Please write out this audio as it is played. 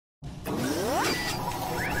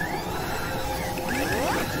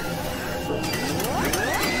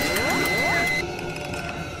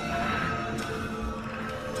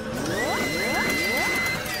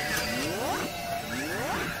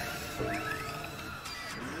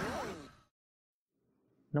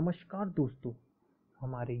नमस्कार दोस्तों,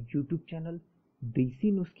 हमारे YouTube चैनल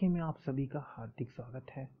देसी नुस्खे में आप सभी का हार्दिक स्वागत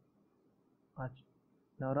है। आज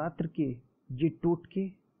नवरात्र के ये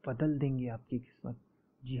टोटके बदल देंगे आपकी किस्मत।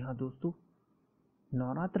 जी हाँ दोस्तों,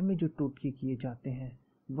 नवरात्र में जो टोटके किए जाते हैं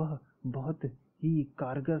वह बहुत ही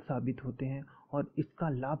कारगर साबित होते हैं और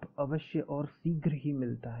इसका लाभ अवश्य और शीघ्र ही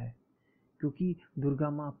मिलता है, क्योंकि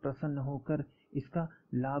दुर्गा माँ प्रसन्न होकर इसका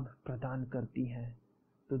लाभ प्रदान करती हैं।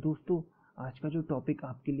 तो दोस्तों, आज का जो टॉपिक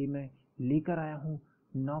आपके लिए मैं लेकर आया हूँ,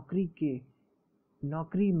 नौकरी के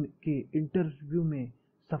इंटरव्यू में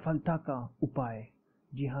सफलता का उपाय।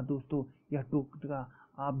 जी हाँ दोस्तों, यह टोटका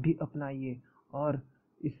आप भी अपनाइए और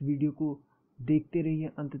इस वीडियो को देखते रहिए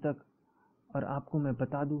अंत तक। और आपको मैं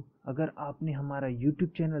बता दूं, अगर आपने हमारा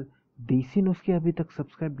YouTube चैनल देसी नुस्खे अभी तक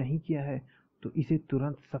सब्सक्राइब नहीं किया है तो इसे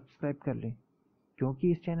तुरंत सब्सक्राइब कर लें,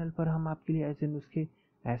 क्योंकि इस चैनल पर हम आपके लिए ऐसे नुस्खे,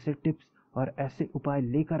 ऐसे टिप्स और ऐसे उपाय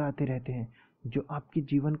लेकर आते रहते हैं जो आपके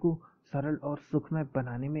जीवन को सरल और सुखमय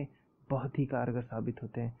बनाने में बहुत ही कारगर साबित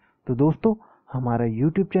होते हैं। तो दोस्तों, हमारा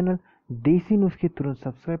YouTube चैनल देसी नुस्खे तुरंत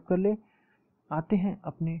सब्सक्राइब कर ले। आते हैं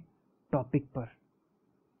अपने टॉपिक पर,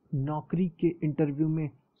 नौकरी के इंटरव्यू में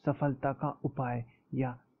सफलता का उपाय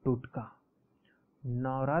या टोटका।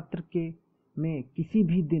 नवरात्र के में किसी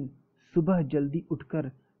भी दिन सुबह जल्दी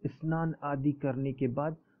उठकर स्नान आदि करने के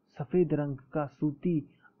बाद सफेद रंग का सूती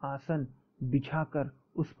आसन बिछाकर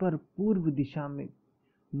उस पर पूर्व दिशा में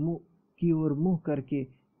मुंह की ओर मुंह करके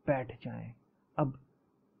बैठ जाएं। अब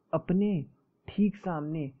अपने ठीक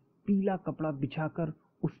सामने पीला कपड़ा बिछाकर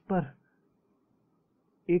उस पर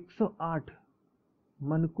 108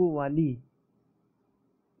 मनकों वाली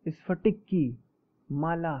स्फटिक की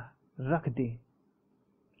माला रख दें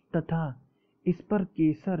तथा इस पर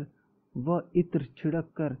केसर व इत्र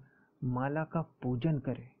छिड़क कर माला का पूजन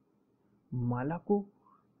करें। माला को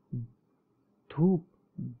धूप,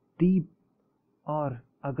 दीप और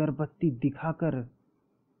अगरबत्ती दिखाकर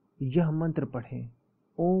यह मंत्र पढ़ें।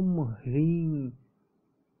 ओम ह्रीं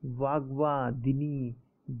वाग्वादिनी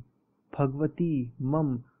भगवती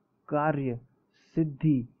मम कार्य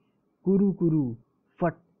सिद्धि कुरु कुरु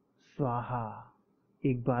फट स्वाहा।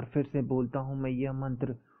 एक बार फिर से बोलता हूँ मैं यह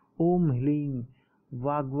मंत्र। ओम ह्रीं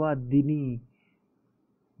वाग्वादिनी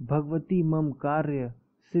भगवती मम कार्य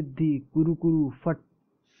सिद्धि कुरु कुरु फट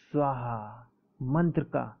स्वाहा मंत्र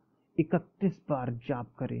का 31 बार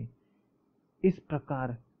जाप करें। इस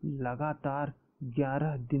प्रकार लगातार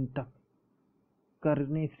 11 दिन तक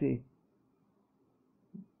करने से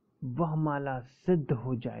वह माला सिद्ध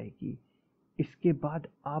हो जाएगी। इसके बाद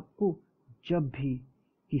आपको जब भी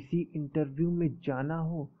किसी इंटरव्यू में जाना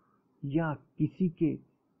हो या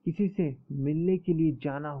किसी से मिलने के लिए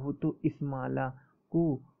जाना हो तो इस माला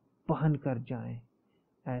को पहन कर जाएं।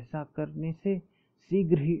 ऐसा करने से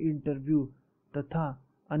शीघ्र ही इंटरव्यू तथा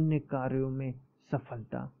अन्य कार्यों में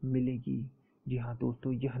सफलता मिलेगी। जी हाँ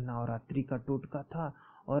दोस्तों, यह नवरात्रि का टोटका था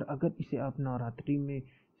और अगर इसे आप नवरात्रि में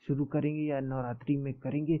शुरू करेंगे या नवरात्रि में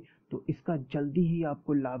करेंगे तो इसका जल्दी ही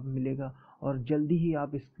आपको लाभ मिलेगा और जल्दी ही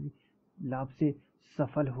आप इस लाभ से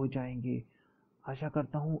सफल हो जाएंगे। आशा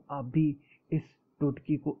करता हूँ आप भी इस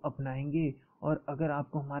टोटके को अपनाएंगे और अगर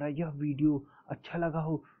आपको हमारा यह वीडियो अच्छा लगा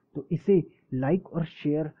हो तो इसे लाइक और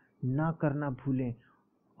शेयर ना करना भूलें।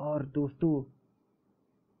 और दोस्तों,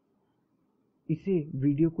 इसे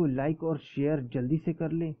वीडियो को लाइक और शेयर जल्दी से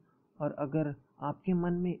कर लें। और अगर आपके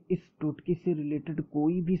मन में इस टोटके से रिलेटेड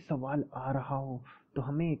कोई भी सवाल आ रहा हो तो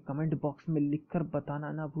हमें कमेंट बॉक्स में लिखकर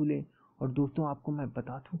बताना ना भूलें। और दोस्तों, आपको मैं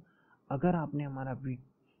बता दूं, अगर आपने हमारा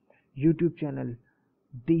YouTube चैनल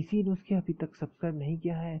देसी नुस्खे अभी तक सब्सक्राइब नहीं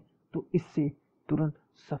किया है तो इससे तुरंत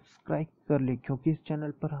सब्सक्राइब कर ले, क्योंकि इस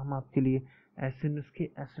चैनल पर हम आपके लिए ऐसे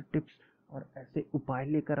नुस्खे, ऐसे टिप्स और ऐसे उपाय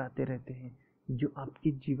लेकर आते रहते हैं जो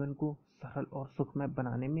आपके जीवन को सरल और सुखमय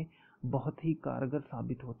बनाने में बहुत ही कारगर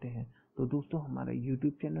साबित होते हैं। तो दोस्तों, हमारा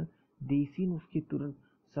YouTube चैनल देसी नुस्खे तुरंत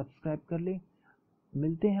सब्सक्राइब कर ले।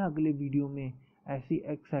 मिलते हैं अगले वीडियो में ऐसी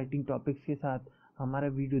एक्साइटिंग टॉपिक्स के साथ। हमारा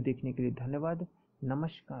वीडियो देखने के लिए धन्यवाद।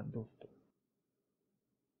 नमस्कार दोस्तों।